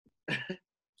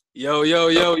Yo, yo,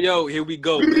 yo, yo. Here we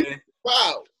go, man.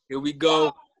 Wow. Here we go.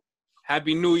 Wow.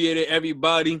 Happy New Year to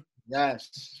everybody.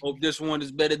 Yes. Hope this one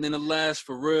is better than the last,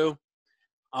 for real.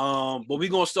 But we're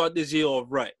going to start this year off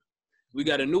right. We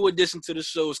got a new addition to the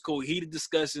show. It's called Heated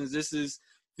Discussions. This is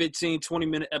 15,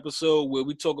 20-minute episode where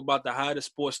we talk about the hottest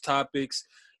sports topics.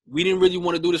 We didn't really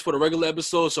want to do this for the regular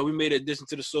episode, so we made an addition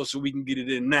to the show so we can get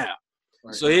it in now.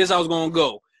 Right. So here's how it's going to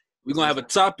go. We're going to have a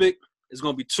topic. It's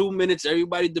going to be 2 minutes.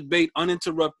 Everybody debate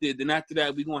uninterrupted. Then after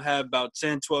that, we're going to have about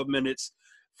 10, 12 minutes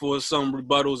for some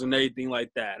rebuttals and everything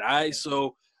like that. All right?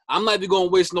 So I'm not even going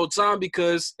to waste no time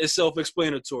because it's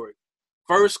self-explanatory.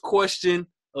 First question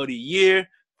of the year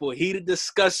for Heated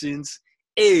Discussions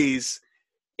is,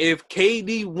 if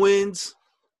KD wins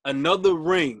another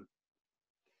ring,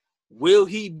 will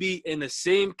he be in the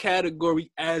same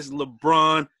category as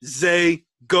LeBron? Zay,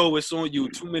 go. It's on you.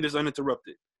 2 minutes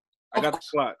uninterrupted. I got the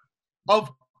clock.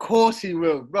 Of course he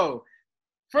will, bro.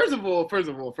 First of all, we're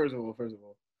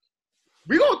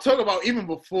going to talk about even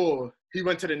before he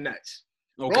went to the Nets.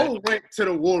 Okay. Bro went to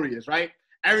the Warriors, right?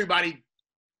 Everybody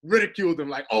ridiculed him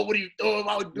like, oh, what are you doing?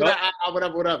 Why would you do that?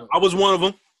 Whatever. I was one of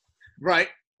them. Right.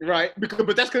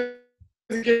 But that's because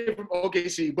he came from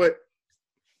OKC. But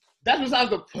that's besides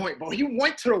the point, bro. He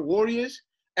went to the Warriors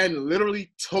and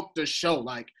literally took the show.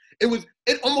 Like,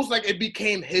 it almost like it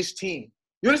became his team.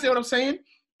 You understand what I'm saying?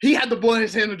 He had the ball in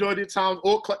his hand the majority of the times,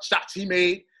 all clutch shots he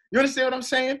made. You understand what I'm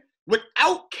saying?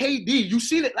 Without KD, you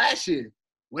seen it last year.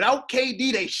 Without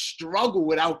KD, they struggle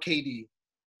without KD.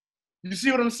 You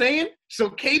see what I'm saying? So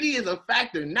KD is a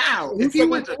factor now. If he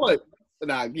went to what?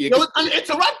 I'm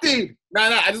interrupted.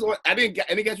 I didn't get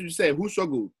what you said. Who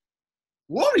struggled?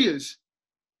 Warriors.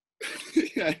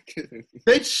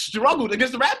 They struggled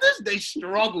against the Raptors. They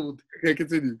struggled. Okay,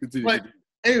 continue. But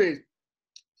anyways,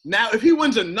 now if he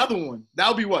wins another one,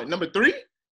 that'll be what? Number three.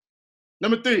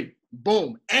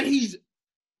 Boom. And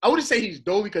I wouldn't say he's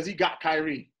dope because he got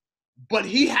Kyrie, but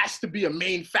he has to be a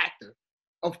main factor,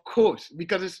 of course,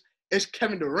 because it's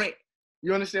Kevin Durant.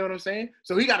 You understand what I'm saying?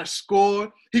 So he got to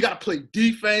score. He got to play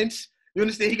defense. You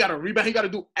understand? He got to rebound. He got to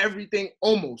do everything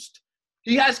almost.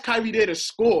 He has Kyrie there to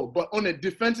score, but on the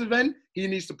defensive end, he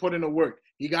needs to put in the work.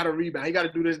 He got to rebound. He got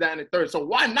to do this, that, and the third. So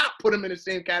why not put him in the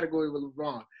same category with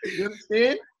LeBron? You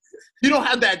understand? You don't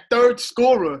have that third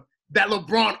scorer that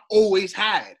LeBron always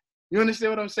had. You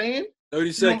understand what I'm saying?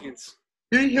 30 seconds.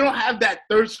 You don't have that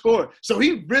third scorer. So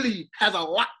he really has a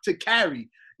lot to carry.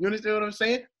 You understand what I'm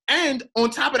saying? And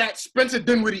on top of that, Spencer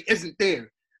Dinwiddie isn't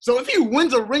there. So if he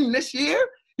wins a ring this year,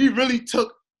 he really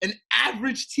took an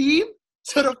average team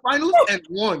to the finals and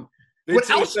won.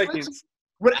 Without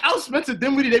Spencer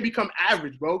Dinwiddie, they become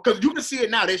average, bro. Because you can see it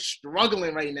now. They're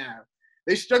struggling right now.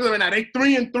 They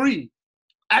 3-3.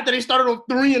 After they started off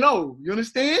 3-0. You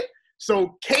understand?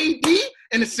 So KD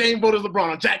in the same boat as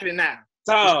LeBron. I'm jacking it now.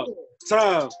 Time.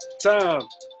 For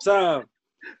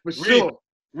sure.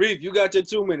 Reef, you got your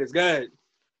 2 minutes. Go ahead.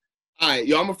 All right,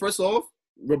 yo, I'm going to first off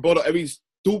rebuttal every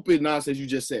stupid nonsense you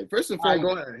just said. First and foremost,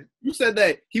 go ahead. You said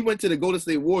that he went to the Golden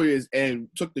State Warriors and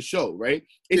took the show, right?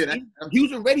 He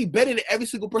was already better than every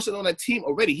single person on that team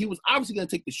already. He was obviously going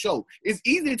to take the show. It's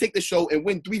easy to take the show and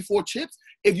win 3-4 chips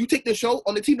if you take the show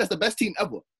on the team that's the best team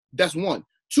ever. That's one.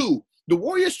 Two, the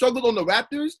Warriors struggled on the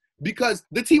Raptors because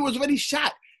the team was already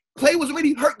shot. Clay was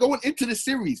already hurt going into the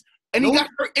series. And he got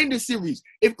hurt in the series.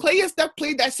 If Clay and Steph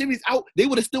played that series out, they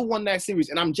would have still won that series.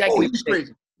 And I'm jacking it.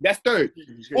 Crazy. That's third.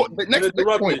 But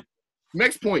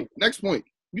next point.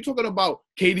 You're talking about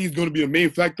KD's going to be a main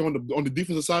factor on the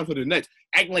defensive side for the Nets.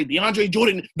 Acting like DeAndre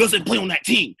Jordan doesn't play on that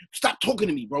team. Stop talking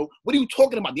to me, bro. What are you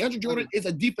talking about? DeAndre Jordan is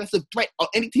a defensive threat on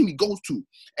any team he goes to.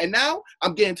 And now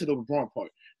I'm getting to the LeBron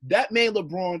part. That man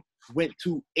LeBron went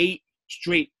to 8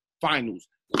 straight finals.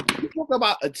 You talk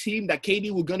about a team that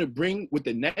KD was going to bring with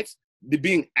the Nets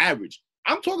being average.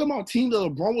 I'm talking about a team that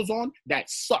LeBron was on that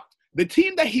sucked. The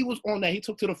team that he was on that he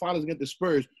took to the finals against the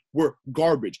Spurs were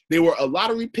garbage. They were a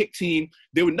lottery pick team.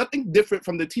 They were nothing different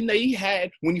from the team that he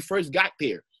had when he first got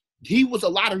there. He was a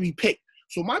lottery pick.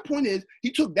 So my point is,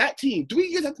 he took that team 3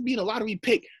 years after being a lottery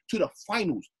pick to the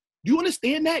finals. Do you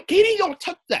understand that? KD don't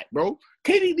touch that, bro.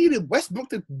 KD needed Westbrook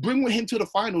to bring with him to the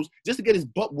finals just to get his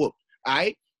butt whooped. All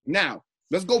right? Now,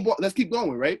 let's keep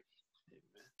going, right?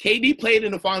 KD played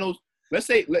in the finals. Let's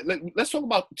talk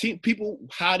about people,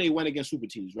 how they went against super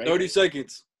teams, right? 30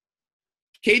 seconds.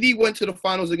 KD went to the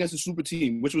finals against a super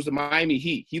team, which was the Miami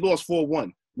Heat. He lost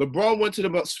 4-1. LeBron went to the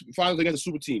finals against a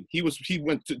super team.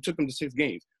 Took them to 6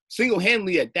 games.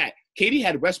 Single-handedly at that. KD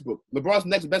had Westbrook. LeBron's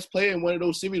next best player in one of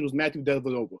those series was Matthew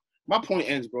Dellavedova. My point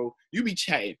ends, bro. You be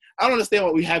chatting. I don't understand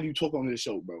why we have you talk on this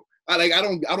show, bro. I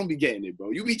don't be getting it,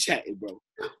 bro. You be chatting, bro.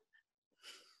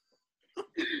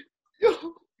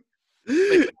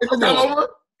 Come on.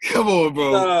 Come on,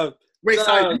 bro. Wait,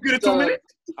 sorry, you get it 2 minutes?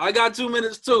 I got 2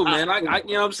 minutes too, man. I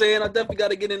you know what I'm saying? I definitely got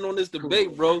to get in on this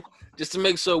debate, bro, just to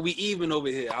make sure we even over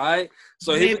here, all right?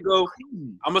 So here we go.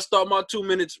 I'm going to start my 2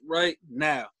 minutes right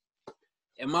now.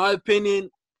 In my opinion,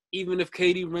 even if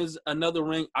KD wins another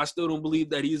ring, I still don't believe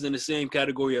that he's in the same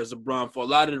category as LeBron for a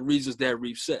lot of the reasons that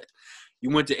Reef said. He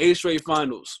went to 8 straight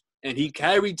finals, and he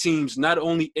carried teams not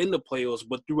only in the playoffs,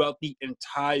 but throughout the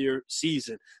entire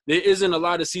season. There isn't a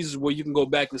lot of seasons where you can go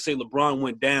back and say LeBron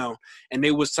went down, and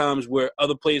there was times where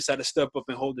other players had to step up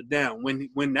and hold it down.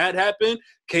 When that happened,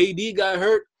 KD got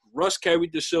hurt, Russ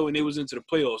carried the show, and it was into the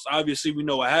playoffs. Obviously, we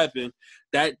know what happened.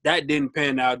 That didn't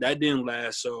pan out. That didn't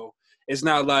last. So it's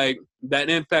not like that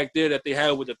impact there that they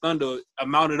had with the Thunder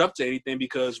amounted up to anything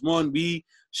because, one, we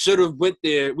should have went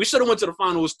there. We should have went to the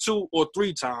finals 2 or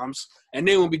 3 times, and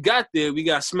then when we got there, we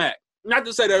got smacked. Not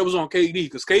to say that it was on KD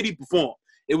because KD performed.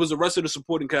 It was the rest of the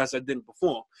supporting cast that didn't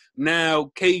perform.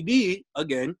 Now, KD,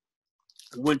 again,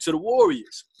 went to the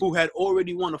Warriors, who had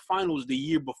already won the finals the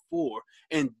year before.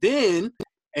 And then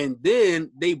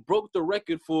they broke the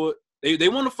record for – They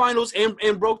won the finals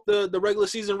and broke the regular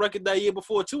season record that year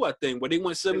before too, I think, where they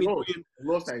went 73.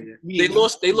 They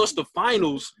lost the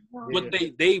finals, but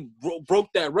they broke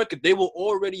that record. They were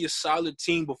already a solid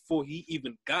team before he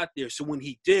even got there. So when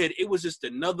he did, it was just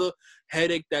another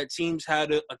headache that teams had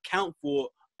to account for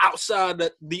outside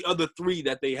the other 3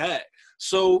 that they had.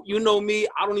 So you know me,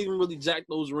 I don't even really jack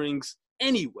those rings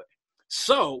anyway.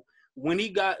 So when he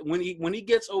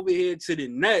gets over here to the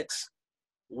Nets,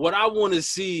 what I want to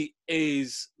see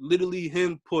is literally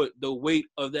him put the weight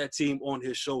of that team on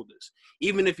his shoulders.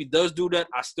 Even if he does do that,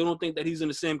 I still don't think that he's in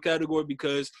the same category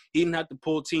because he didn't have to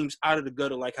pull teams out of the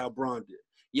gutter like how Bron did.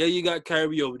 Yeah, you got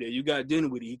Kyrie over there. You got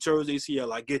Dinwiddie. He tore his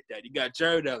ACL. I get that. You got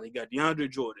Jared Allen. You got DeAndre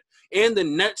Jordan. And the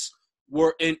Nets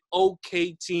were an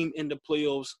okay team in the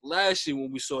playoffs last year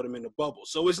when we saw them in the bubble.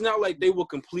 So it's not like they were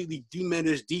completely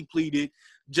diminished, depleted,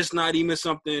 just not even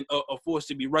something a force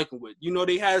to be reckoned with. You know,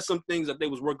 they had some things that they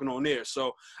was working on there.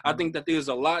 So I think that there's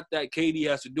a lot that KD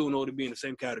has to do in order to be in the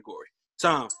same category.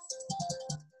 Tom.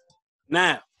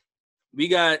 Now, we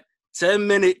got 10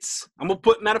 minutes. I'm going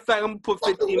to put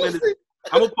 15 minutes.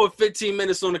 I'm going to put 15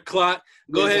 minutes on the clock.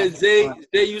 Go ahead, Zay.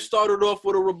 Zay, you started off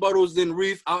with the rebuttals, then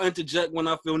Reef. I'll interject when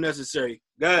I feel necessary.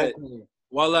 Go ahead. Okay.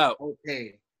 Wall out.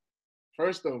 Okay.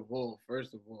 First of all,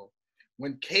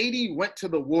 when KD went to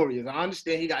the Warriors, I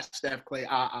understand he got Steph, Clay,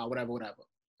 whatever.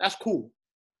 That's cool.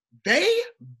 They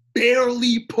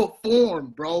barely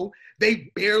perform, bro.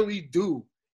 They barely do.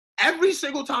 Every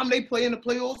single time they play in the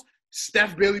playoffs,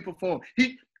 Steph barely perform.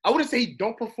 I wouldn't say he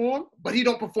don't perform, but he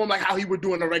don't perform like how he would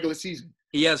do in the regular season.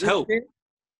 He has help.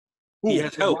 He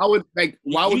has help.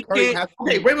 Why would Curry have –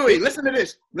 Okay, wait. Listen to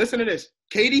this.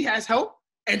 KD has help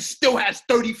and still has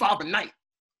 35 a night.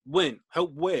 When?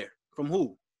 Help where? From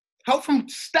who? Help from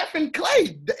Steph and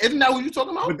Clay. Isn't that what you're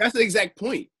talking about? But that's the exact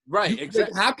point. Right,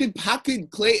 exactly. How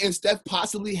could Clay and Steph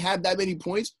possibly have that many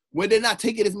points when they're not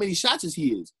taking as many shots as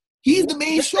he is? He's the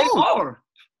main show. They are.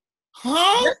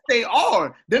 Huh? Yes, they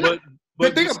are. The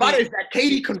thing about it is that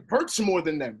KD converts more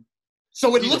than them.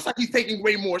 So it looks like he's taking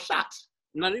way more shots.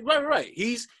 Right.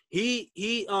 He's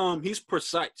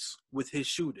precise with his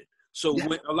shooting. So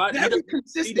when a lot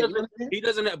he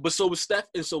doesn't have, but so was Steph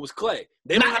and so was Clay.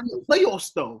 They not in the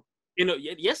playoffs though.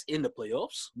 Yes, in the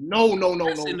playoffs. No. In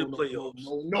the playoffs.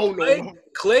 No.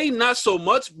 Clay not so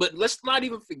much, but let's not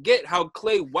even forget how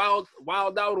Clay wild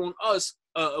out on us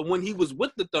when he was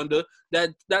with the Thunder.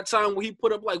 That time when he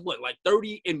put up like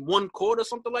 30 in one quarter,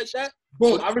 something like that.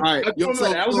 Bro, I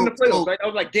was in the playoffs. Right? I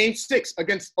was like Game 6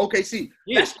 against OKC.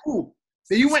 Yeah. That's cool.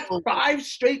 So you went 5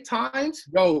 straight times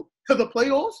to the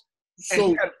playoffs. And he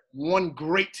had one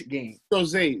great game. So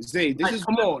Zay, this is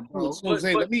come on, bro. So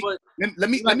Zay, let me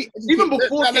even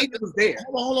before KD was there.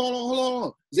 Hold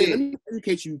on. Zay, let me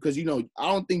educate you because I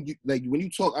don't think you when you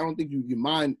talk, I don't think your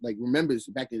mind remembers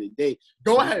back in the day.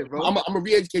 Go ahead, bro. I'm gonna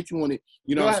re-educate you on it.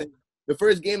 You know what I'm saying? The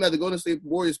first game that the Golden State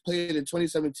Warriors played in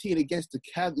 2017 against the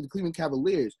Cleveland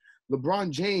Cavaliers,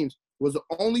 LeBron James was the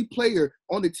only player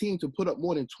on the team to put up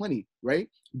more than 20, right?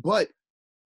 But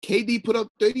KD put up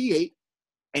 38.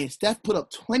 And Steph put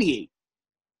up 28.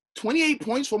 28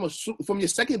 points from your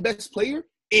second best player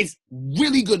is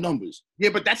really good numbers. Yeah,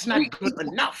 but that's not good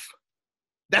enough.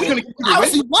 That's going to keep you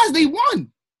obviously was. They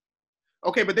won.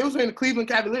 Okay, but they was in the Cleveland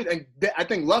Cavaliers, and I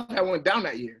think Love had went down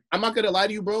that year. I'm not going to lie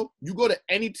to you, bro. You go to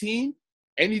any team,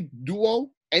 any duo,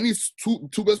 any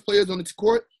two best players on the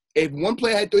court, if one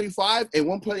player had 35 and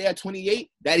one player had 28,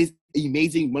 that is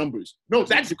amazing numbers. No,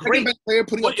 that's great. Best player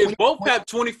putting up if both have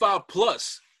 25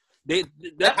 plus, I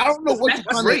don't know what you're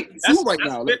trying to do right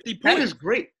now. That is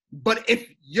great. But if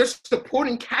your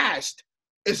supporting cast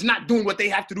is not doing what they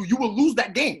have to do, you will lose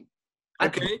that game.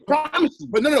 Okay. I promise you.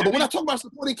 But no, we're not talking about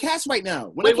supporting cast right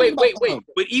now. Wait.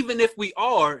 But even if we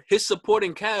are, his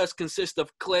supporting cast consists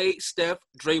of Clay, Steph,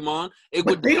 Draymond.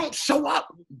 But they don't show up.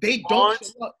 They don't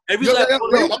show up.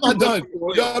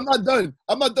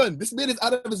 I'm not done. This man is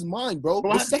out of his mind, bro.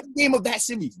 The second game of that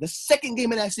series.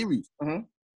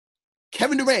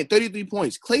 Kevin Durant, 33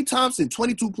 points. Klay Thompson,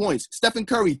 22 points. Stephen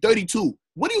Curry, 32.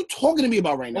 What are you talking to me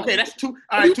about right now? Okay, that's two.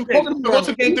 All right, 2 games. Go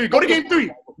to game 3. Go to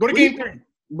game 3.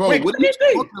 Bro, wait, what are you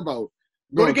talking about?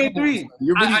 Go to game 3.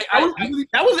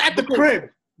 That was at the crib.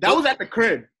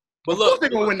 But look, they're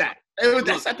gonna win that.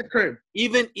 That's at the crib.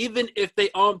 Even if they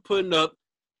aren't putting up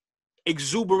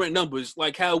exuberant numbers,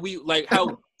 I guess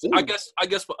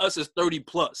for us it's 30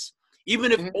 plus.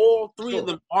 Even if all three of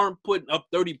them aren't putting up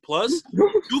 30 plus,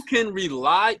 you can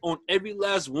rely on every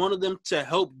last one of them to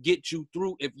help get you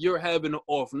through if you're having an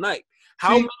off night.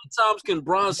 How many times can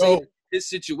Bron say his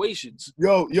situations?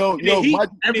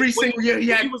 Every single year he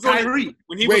had Kyrie.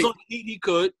 When he was on the Heat, he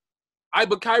could.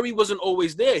 But Kyrie wasn't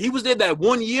always there. He was there that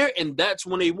 1 year, and that's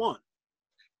when they won.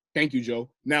 Thank you,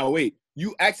 Joe. Now, wait.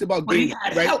 You asked about game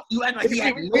 3, right? You act like he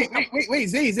had Wait,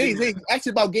 Zay. You asked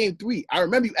about game 3. I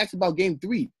remember you asked about game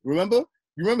 3. Remember?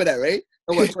 You remember that, right?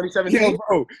 What, 2017?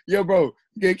 Yo, bro.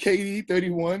 You get KD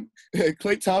 31,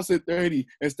 Klay Thompson 30,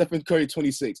 and Stephen Curry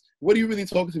 26. What are you really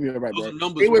talking to me about, bro?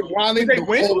 Numbers, they were wilding the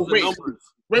whole Wait.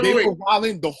 were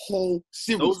wilding the whole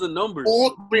series. Those are numbers.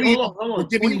 Hold on.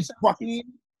 2017.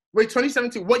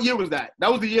 What year was that?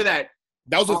 That was the year that.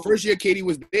 That was the first year KD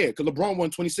was there because LeBron won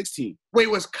 2016. Wait,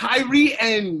 was Kyrie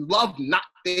and Love not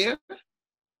there?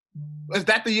 Is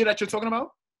that the year that you're talking about?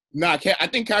 Nah, I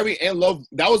think Kyrie and Love,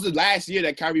 that was the last year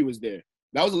that Kyrie was there.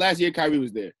 That was the last year Kyrie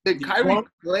was there. Did Kyrie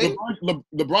play?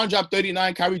 LeBron dropped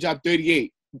 39, Kyrie dropped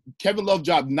 38. Kevin Love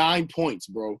dropped 9 points,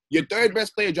 bro. Your third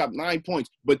best player dropped 9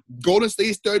 points. But Golden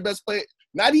State's third best player,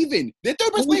 not even. Their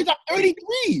third best player dropped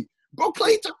 33. Bro,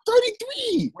 Klay took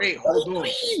 33. Wait, hold on. What are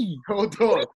you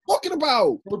talking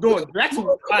about? Hold on. That's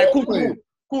all right,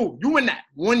 cool. You win that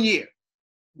 1 year.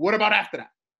 What about after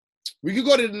that? We could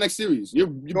go to the next series. Go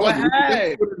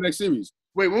ahead. Go to the next series.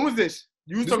 Wait, when was this?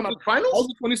 You was talking about the finals? That was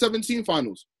the 2017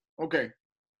 finals. Okay.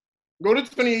 Go to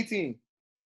 2018.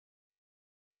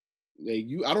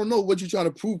 I don't know what you're trying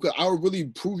to prove because I'll really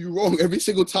prove you wrong every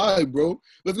single time, bro.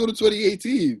 Let's go to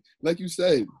 2018, like you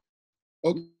said.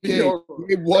 Okay, game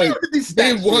 1.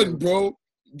 Game 1, bro.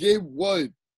 Game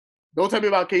 1. Don't tell me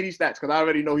about KD's stats because I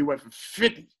already know he went for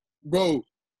 50. Bro,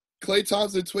 Klay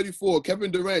Thompson, 24. Kevin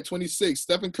Durant, 26.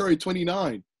 Stephen Curry,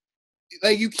 29.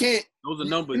 You can't. Those are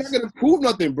numbers. You're not going to prove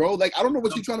nothing, bro. I don't know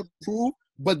what you're trying to prove,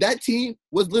 but that team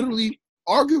was literally,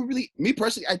 arguably, me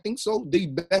personally, I think so, the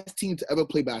best team to ever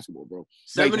play basketball, bro.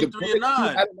 73-9.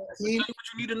 That's what you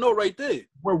need to know right there.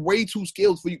 We're way too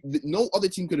skilled for you. No other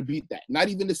team could have beat that. Not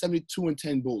even the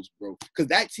 72-10 Bulls, bro. Because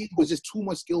that team was just too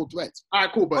much skilled threats. All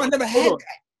right, cool. But LeBron never had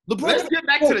that. Let's get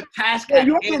back to the task.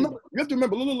 You have to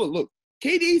remember. Look.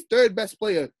 KD's third best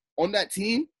player on that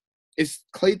team is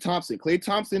Klay Thompson. Klay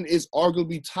Thompson is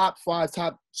arguably top 5,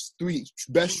 top 3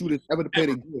 best shooters ever to play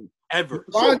the game. Ever.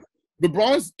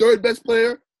 LeBron's third best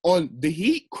player on the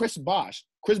Heat, Chris Bosh.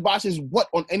 Chris Bosh is what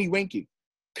on any ranking?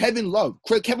 Kevin Love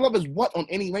is what on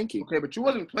any ranking? Okay, but you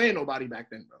wasn't playing nobody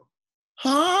back then, bro.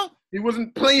 Huh? He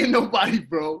wasn't playing nobody,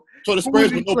 bro. So the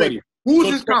Spurs were nobody.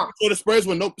 Who's his comp? So the Spurs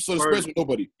were nobody. Spurs in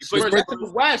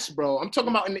the West, bro. I'm talking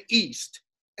about in the East.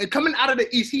 And coming out of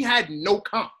the East, he had no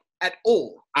comp at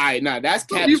all. All right, nah, that's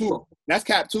cap 2. That's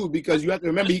cap 2 because you have to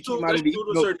remember he came out of the East.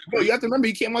 You have to remember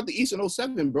he came out the East in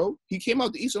 07, bro. He came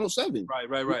out the East in 07. Right.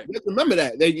 You have to remember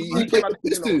that. He played the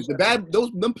Pistons.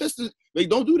 Them Pistons, they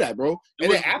don't do that, bro.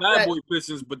 And then after bad boy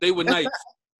Pistons, but they were nice.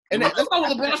 And that's not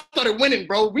when LeBron started winning,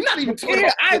 bro. We're not even talking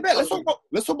about I bet. Let's talk about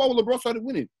when LeBron started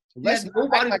winning. If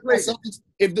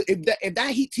that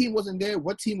Heat team wasn't there,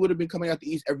 what team would have been coming out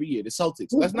the East every year? The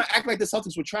Celtics. Let's not act like the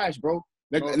Celtics were trash, bro.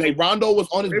 Rondo was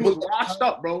on his. They was washed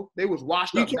up, bro. They was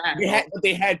washed up.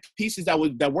 They had pieces that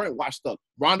weren't washed up.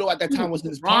 Rondo at that time was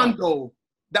his Rondo.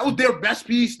 That was their best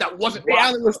piece. That wasn't. Ray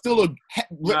Allen was still one of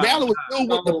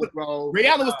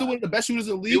the best shooters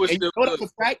in the league. And you know that's a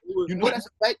fact.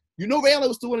 You know Ray Allen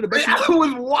was still one of the best. Ray Allen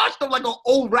was washed up like an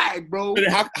old rag, bro. But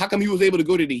how come he was able to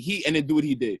go to the Heat and then do what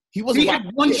he did? He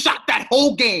had one shot that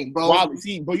whole game, bro. Wow, bro,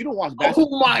 you don't watch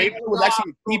basketball. Oh my God. Was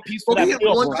actually a key piece for that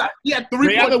playoff run. He had 3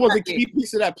 Ray Allen was a key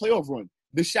piece of that playoff run.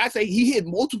 The shots that he hit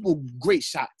multiple great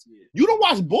shots. Yeah. You don't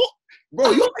watch ball.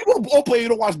 Bro, you think we're ball player, you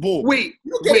don't watch ball. Wait.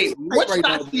 What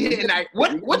shots he hitting that?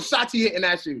 What shots he hit in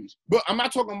that series? But I'm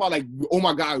not talking about like, oh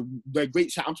my God, that great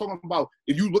shot. I'm talking about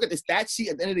if you look at the stat sheet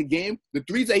at the end of the game, the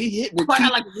threes that he hit were key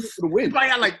for the win. He probably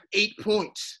had like 8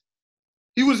 points.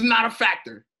 He was not a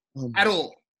factor at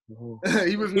all.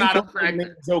 He was not a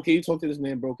factor. Joe, can you talk to this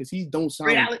man, bro? Because he don't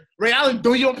sound. Ray Allen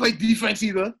don't play defense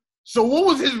either. So what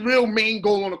was his real main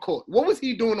goal on the court? What was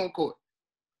he doing on court?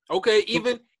 Okay,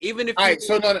 even if you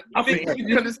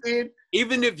understand,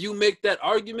 even if you make that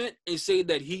argument and say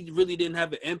that he really didn't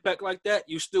have an impact like that,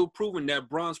 you're still proving that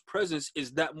Bron's presence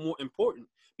is that more important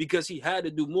because he had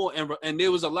to do more, and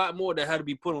there was a lot more that had to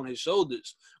be put on his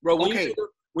shoulders, bro. When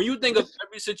you think of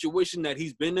every situation that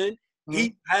he's been in,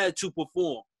 he had to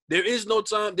perform. There is no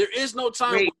time when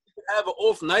you have an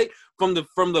off night from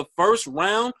the first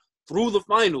round through the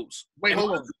finals. Wait,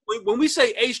 hold on. When we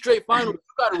say 8 straight finals, you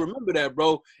got to remember that,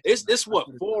 bro. It's what,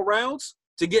 4 rounds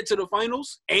to get to the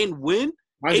finals and win?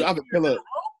 Mind you, I have a killer.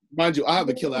 I have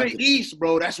a killer. In the East,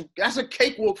 bro. That's a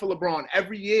cakewalk for LeBron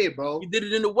every year, bro. He did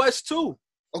it in the West, too.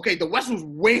 Okay, the West was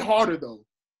way harder, though.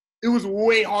 It was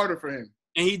way harder for him.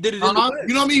 And he did it in the West.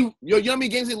 You know how many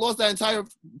games they lost that entire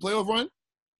playoff run?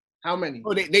 How many?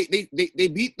 Oh, they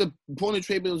beat the opponent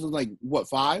Trailblazers like what,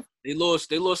 5? They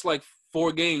lost like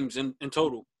 4 games in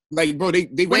total. Like, bro, they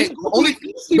ran the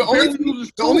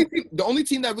only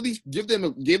team that really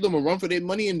gave them a run for their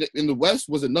money in the West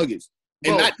was the Nuggets.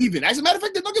 And not even. As a matter of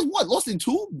fact, the Nuggets lost in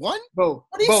 2-1? Bro,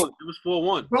 it was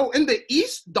 4-1. Bro, in the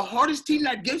East, the hardest team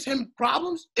that gives him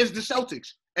problems is the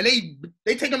Celtics. And they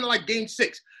take him to like game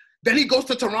 6. Then he goes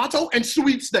to Toronto and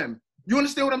sweeps them. You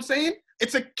understand what I'm saying?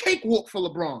 It's a cakewalk for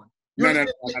LeBron. No.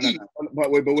 But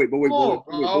wait.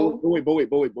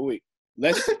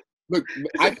 Let's look.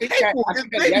 I think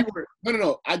that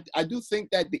no. I do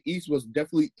think that the East was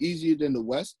definitely easier than the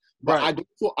West, but right.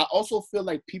 I also feel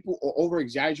like people are over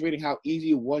exaggerating how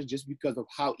easy it was just because of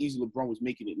how easy LeBron was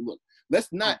making it look. Let's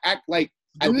not act like.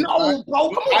 No, bro. No.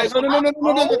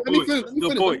 Let me finish.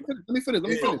 Oh,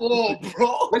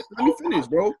 bro. Let me finish,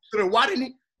 bro. So why didn't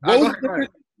he?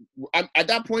 At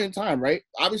that point in time, right?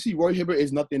 Obviously, Roy Hibbert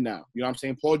is nothing now. You know what I'm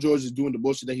saying? Paul George is doing the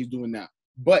bullshit that he's doing now.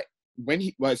 But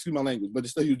excuse my language, but the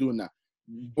stuff he was doing now.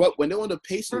 But when they were on the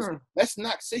Pacers, let's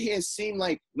not sit here and seem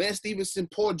like Lance Stevenson,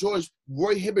 Paul George,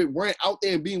 Roy Hibbert weren't out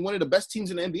there being one of the best teams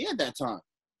in the NBA at that time.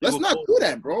 Let's not do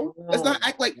that, bro. Let's not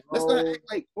act like.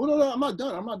 Oh no, I'm not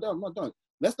done.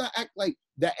 Let's not act like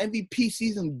that MVP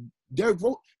season. Derrick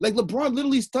Rose, like LeBron,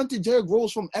 literally stunted Derrick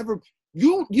Rose from ever.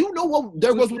 You know what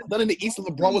Derrick Rose was done in the East and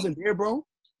LeBron wasn't there, bro?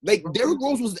 Like, Derrick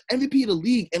Rose was the MVP of the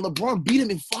league, and LeBron beat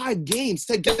him in 5 games.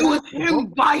 It was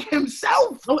him by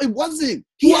himself. No, it wasn't.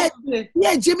 He had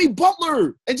Jimmy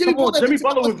Butler. And Jimmy Butler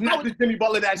was not the Jimmy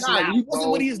Butler that's now. He wasn't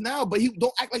what he is now, but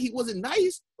don't act like he wasn't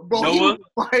nice. Bro, Noah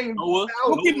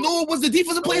was the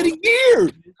defensive player of the year.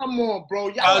 Come on, bro.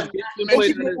 Y'all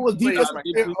was defensive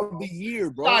player of the year,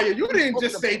 bro. Saya, you didn't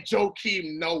just say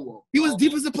Joakim Noah. He was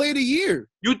defensive player of the year.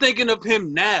 You thinking of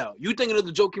him now. You thinking of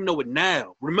the Joakim Noah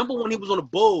now. Remember when he was on the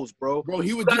Bulls, bro. Bro,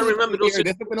 he was defensive player of the year.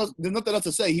 There's nothing else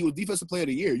to say. He was defensive player of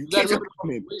the year. You can't remember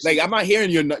him. Like, I'm not hearing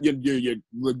your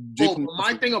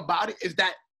my thing about it is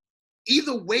that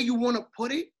either way you want to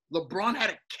put it, LeBron had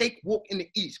a cakewalk in the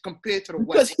East compared to the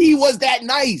West. Because he was that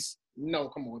nice. No,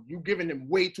 come on. You giving him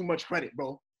way too much credit,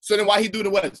 bro. So then why he do it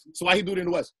in the West?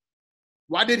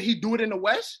 Why did he do it in the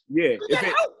West? Yeah.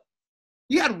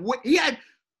 He had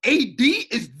AD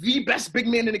is the best big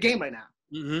man in the game right now.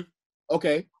 Mm-hmm.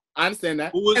 Okay. I understand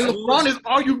that. And LeBron is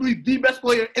arguably the best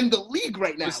player in the league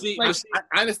right now.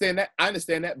 I understand that.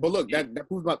 But look, that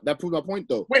proves my point,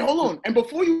 though. Wait, hold on. And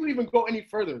before you even go any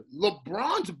further,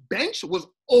 LeBron's bench was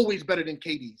always better than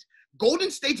KD's.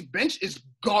 Golden State's bench is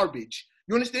garbage.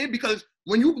 You understand? Because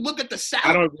when you look at the salary,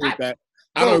 I don't agree with that.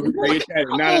 I don't agree. You're chatting.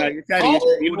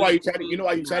 You know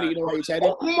why you chatting?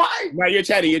 Oh my! Nah, you're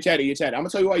chatting. I'm gonna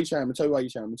tell you why you're chatting.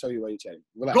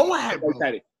 Relax. Go ahead, bro.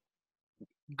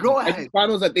 Go ahead. The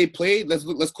finals that they played,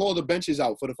 let's call the benches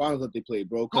out for the finals that they played,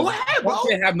 bro. Go ahead, bro. You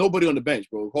can't have nobody on the bench,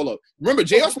 bro. Hold up. Remember,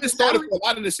 J.R. Smith started for a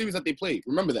lot of the series that they played.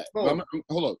 Remember that. Bro,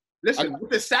 hold up. Listen, with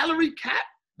the salary cap,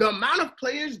 the amount of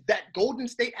players that Golden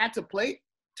State had to pay,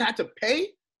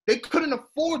 they couldn't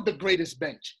afford the greatest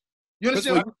bench. You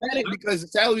understand? Because the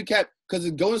salary cap, because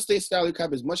the Golden State salary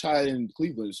cap is much higher than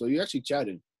Cleveland, so you're actually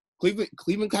chatting.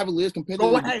 Cleveland Cavaliers compared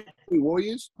to the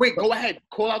Warriors. Wait, go ahead.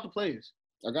 Call out the players.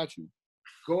 I got you.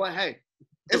 Go ahead.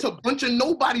 It's a bunch of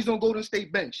nobodies on Golden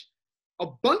State bench. A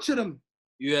bunch of them.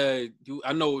 Yeah,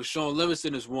 I know Sean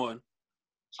Livingston is one.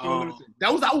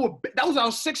 That was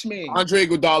our 6 man. Andre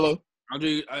Iguodala. I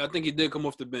think he did come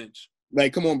off the bench.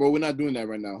 Like, come on, bro. We're not doing that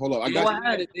right now. Hold on.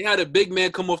 They had a big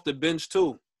man come off the bench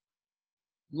too.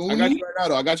 Looney?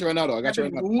 I got you right now, though.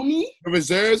 Looney?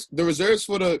 The reserves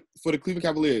for the Cleveland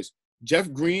Cavaliers.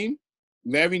 Jeff Green,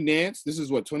 Larry Nance. This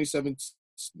is what, 27?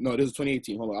 No, this is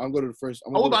 2018. Hold on. I'll go to the first. I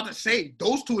was about to say,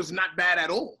 those two is not bad at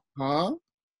all. Huh?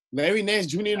 Larry Nance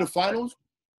Jr. in the finals?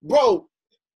 Bro,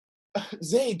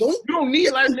 Zay, you don't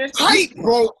need Larry Nance. Tight,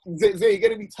 bro. Zay, you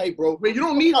gotta be tight, bro. Wait, you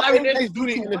don't need Larry Nance Jr.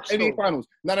 in the NBA finals.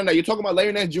 No. You're talking about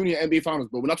Larry Nance Jr. in NBA finals,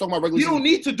 bro. We're not talking about regular season. You don't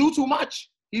need to do too much.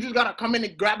 He just gotta come in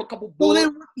and grab a couple balls.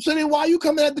 So then why are you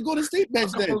coming at the Golden State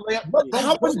bench then?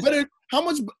 How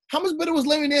much better was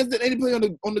Larry Nance than any player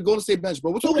on the Golden State bench,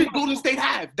 bro? Who did Golden State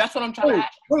have? That's what I'm trying to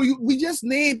ask. Bro, we just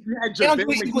named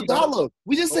Andre Iguodala.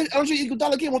 We just said Andre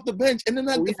Iguodala came off the bench, and then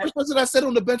the first person I said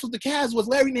on the bench with the Cavs was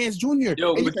Larry Nance Jr.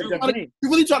 Yo, you're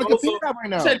really trying to compete that right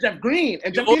now. You said Jeff Green,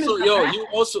 and Jeff Green you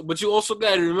also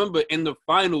got to remember in the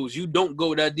finals you don't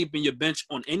go that deep in your bench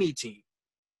on any team.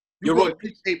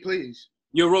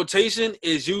 Your rotation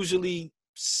is usually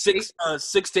six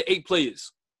to eight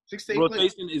players. 6 to 8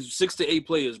 rotation players. Is 6 to 8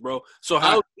 players, bro. So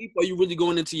how deep are you really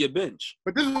going into your bench?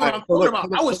 But this is what I'm talking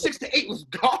about. I was 6 to 8 was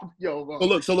garbage, yo,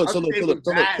 bro. So look.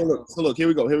 Here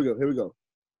we go.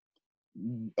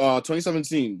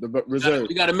 2017, the reserve.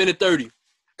 We got a minute 30.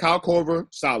 Kyle Korver,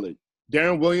 solid.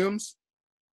 Darren Williams,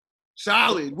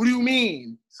 solid. What do you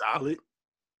mean? Solid.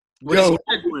 Yo.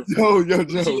 What's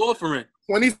he offering?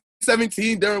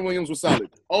 2017, Darren Williams was solid.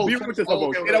 Oh, be with yourself,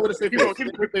 bro. Get out with the same thing,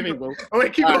 bro.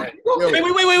 Keep going.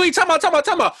 Wait. Time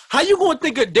out. How you gonna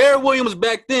think of Darren Williams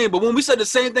back then? But when we said the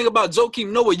same thing about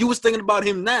Joakim Noah, you was thinking about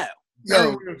him now.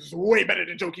 Darren Williams is way better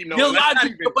than Joakim Noah. Your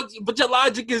logic, but your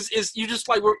logic is you just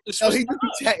like he just be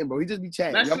chatting, bro. He just be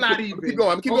chatting. That's not even. Keep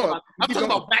going. I'm talking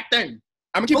about back then.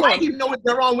 I'm keep going. You know what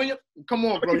Darren Williams? Come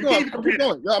on, bro. Keep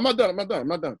going. Yeah, I'm not done.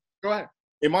 Go ahead.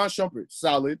 Iman Shumpert,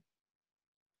 solid.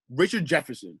 Richard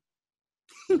Jefferson.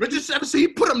 Richard Jefferson, he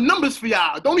put up numbers for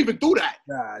y'all. Don't even do that.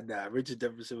 Nah. Richard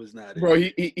Jefferson was not it. Bro,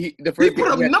 he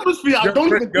put up numbers for y'all. Don't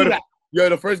even do that. Yo,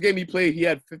 the first game he played, he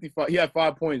had 55. He had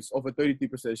 5 points off of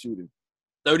 33% shooting.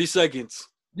 30 seconds.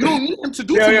 You don't need him to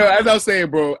do. As I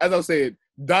was saying,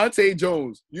 Dante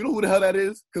Jones. You know who the hell that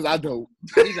is? Because I don't.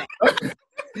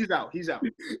 He's out.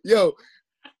 Yo,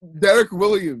 Derek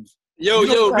Williams. Read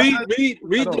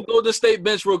the Golden State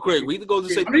bench real quick. Read the Golden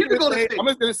State. I'm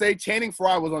just gonna say Channing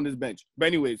Frye was on this bench. But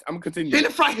anyways, I'm gonna continue. Channing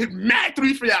Frye hit mad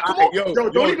threes for y'all. Come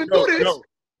on, don't even do this.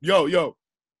 Yo.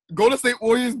 Golden State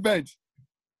Warriors bench.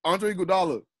 Andre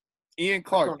Iguodala, Ian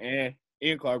Clark,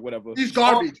 whatever. He's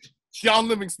garbage. Sean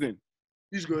Livingston.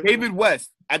 He's good. David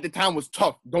West at the time was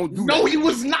tough. Don't do that. No, he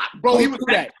was not, bro. He was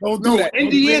that. Don't do that.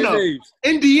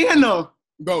 Indiana.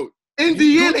 Bro.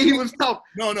 Indiana, he was tough.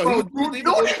 No. Bro,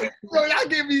 y'all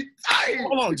give me time.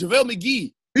 Hold on, JaVale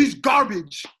McGee. He's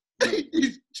garbage.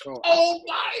 Oh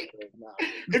my!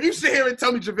 If you sit here and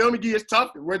tell me JaVale McGee is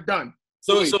tough, we're done.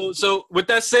 So with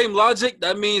that same logic,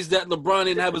 that means that LeBron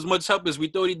didn't have as much help as we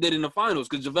thought he did in the finals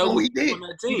because JaVale was on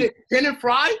that team. Channing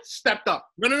Frye stepped up.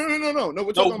 No.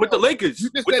 With the Lakers. You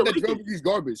just said that JaVale McGee's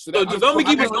garbage. So JaVale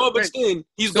McGee was garbage then.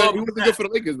 He's garbage. He wasn't good for the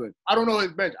Lakers then. I don't know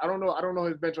his bench. I don't know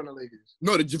his bench on the Lakers.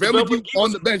 No, the JaVale McGee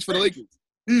on the bench for the Lakers.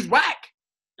 He's whack.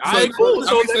 All right, cool.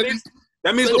 So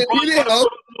that means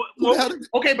LeBron.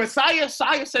 Okay, but Saya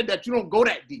said that you don't go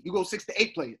that deep. You go 6 to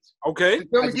 8 players. Okay.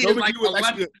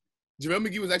 JaVale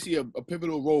McGee was actually a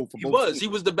pivotal role for both. He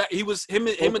was the back. He was him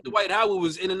and Dwight Howard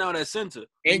was in and out at center.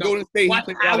 And Golden State. Dwight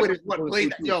Howard is what played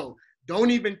that. Yo,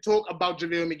 don't even talk about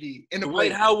JaVale McGee in the playoffs.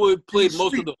 Dwight Howard played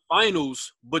most of the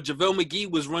finals, but JaVale McGee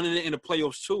was running it in the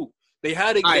playoffs too. They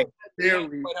had to get.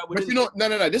 But you know, no.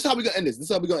 This is how we gonna end this.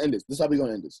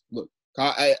 Look,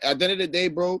 at the end of the day,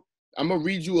 bro, I'm gonna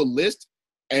read you a list,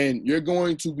 and you're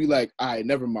going to be like, all right,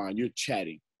 never mind. You're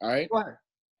chatting. All right. Go ahead.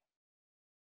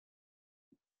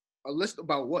 A list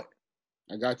about what?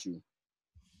 I got you.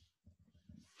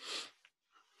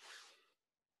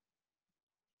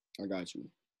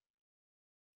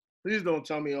 Please don't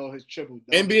tell me all his triple.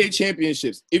 NBA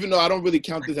championships. Even though I don't really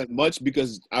count this as much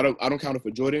because I don't count it for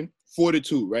Jordan.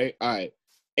 4-2, right? All right.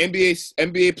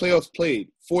 NBA playoffs played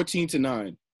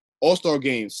 14-9. All-Star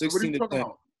games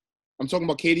 16-10. I'm talking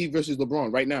about KD versus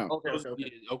LeBron right now.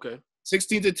 Okay.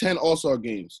 16-10 All-Star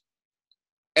games.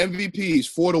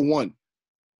 MVPs 4-1.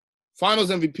 Finals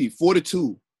MVP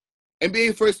 4-2.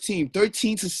 NBA first team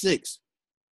 13-6.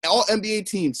 All NBA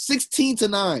teams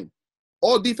 16-9.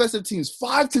 All defensive teams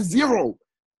 5-0.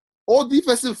 All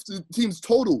defensive teams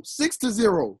total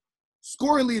 6-0.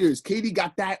 Scoring leaders, KD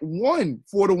got that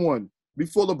 4-1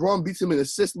 before LeBron beats him in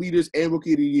assist leaders and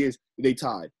rookie of the years. They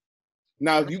tied.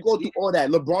 Now, if you go through all that,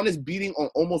 LeBron is beating on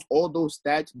almost all those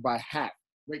stats by half.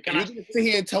 Wait, can you sit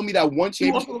here and tell me that one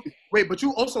championship? But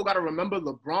you also got to remember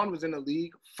LeBron was in the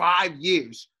league 5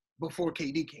 years before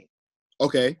KD came.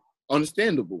 Okay,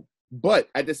 understandable. But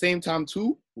at the same time,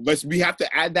 too, we have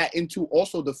to add that into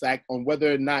also the fact on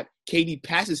whether or not KD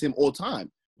passes him all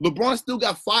time. LeBron still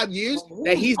got 5 years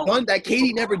that he's done that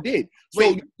KD never did.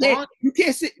 So you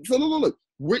can't sit. So look.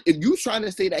 If you trying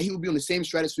to say that he would be on the same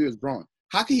stratosphere as Bron,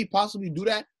 how can he possibly do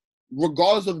that?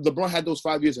 Regardless of LeBron had those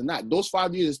 5 years or not, those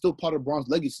 5 years is still part of Bron's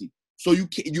legacy. So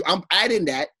I'm adding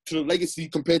that to the legacy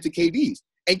compared to KD's,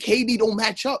 and KD don't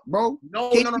match up, bro.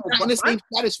 No. Not in the same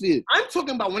stratosphere. I'm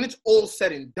talking about when it's all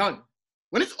said and done.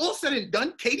 When it's all said and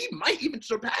done, KD might even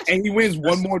surpass him. And he wins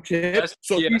one more chip. That's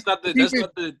not the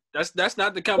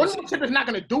conversation. One more chip is not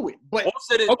gonna do it. But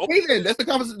okay, then that's the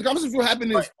conversation. The conversation will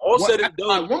happen is all said and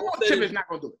done. One more chip is not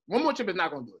gonna do it. One more chip is not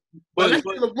gonna do it. But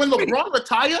when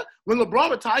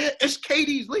LeBron retire, it's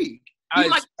KD's league. He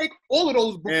might take all of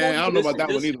those before. I don't know about that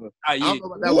one either. I don't know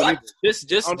about that one either.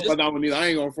 I don't know about that one either. I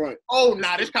ain't going front. Oh,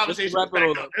 nah, this conversation.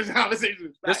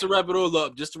 Just to wrap it all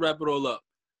up.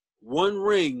 One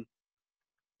ring.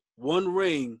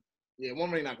 Yeah,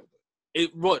 one ring not gonna do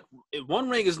it. One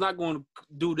ring is not going to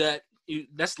do that.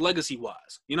 That's legacy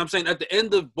wise. You know what I'm saying? At the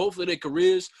end of both of their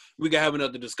careers, we can have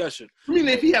another discussion. You mean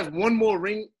if he has one more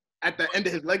ring at the end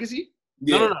of his legacy?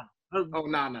 Yeah. No. Oh,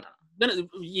 no.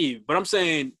 Yeah, but I'm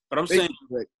saying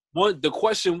the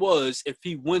question was, if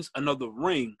he wins another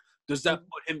ring, does that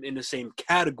put him in the same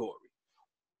category?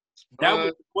 That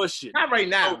was the question. Not right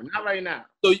now. So, not right now.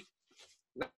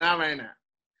 Not right now.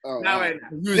 Oh, not right now.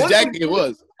 You was jacking it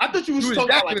was. I thought you was talking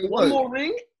about like one more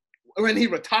ring when he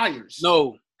retires.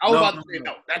 No. I was about to say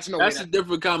no. That's a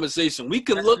different conversation. We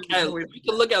can look at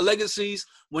legacies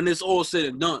when it's all said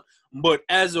and done. But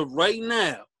as of right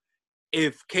now,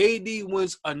 if KD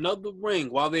wins another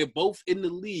ring while they're both in the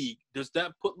league, does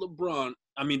that put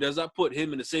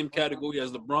him in the same category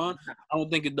as LeBron? I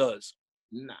don't think it does.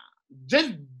 Nah.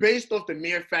 Just based off the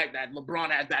mere fact that LeBron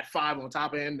has that 5 on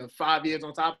top of him, the 5 years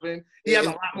on top of him, he has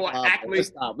a lot more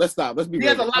accolades. Let's stop. He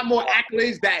has a lot more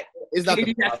accolades that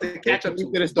KD has to catch up to.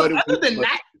 But other than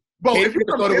that, bro, KD could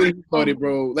have started when he started,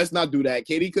 bro. Let's not do that.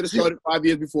 KD could have started 5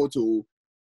 years before too.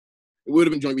 It would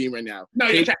have been joint being right now. No,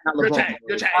 you're chatting. We gotta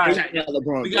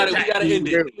end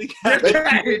it.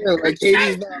 Like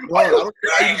KD's not wrong.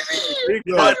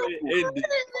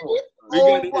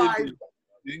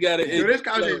 We gotta end it. This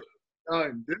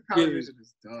conversation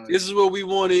is done. This is what we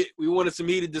wanted. We wanted some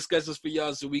heated discussions for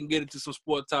y'all so we can get into some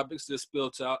sport topics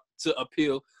to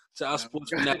appeal to our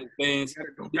sports fanatic fans.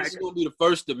 This is going to be the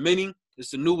first of many.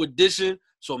 It's a new edition,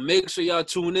 so make sure y'all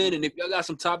tune in. And if y'all got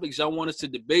some topics y'all want us to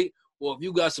debate, or if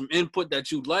you got some input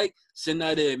that you'd like, send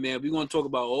that in, man. We're going to talk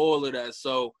about all of that.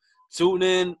 So tune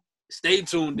in, stay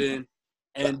tuned in,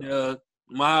 and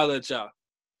holla at y'all.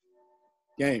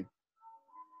 Game.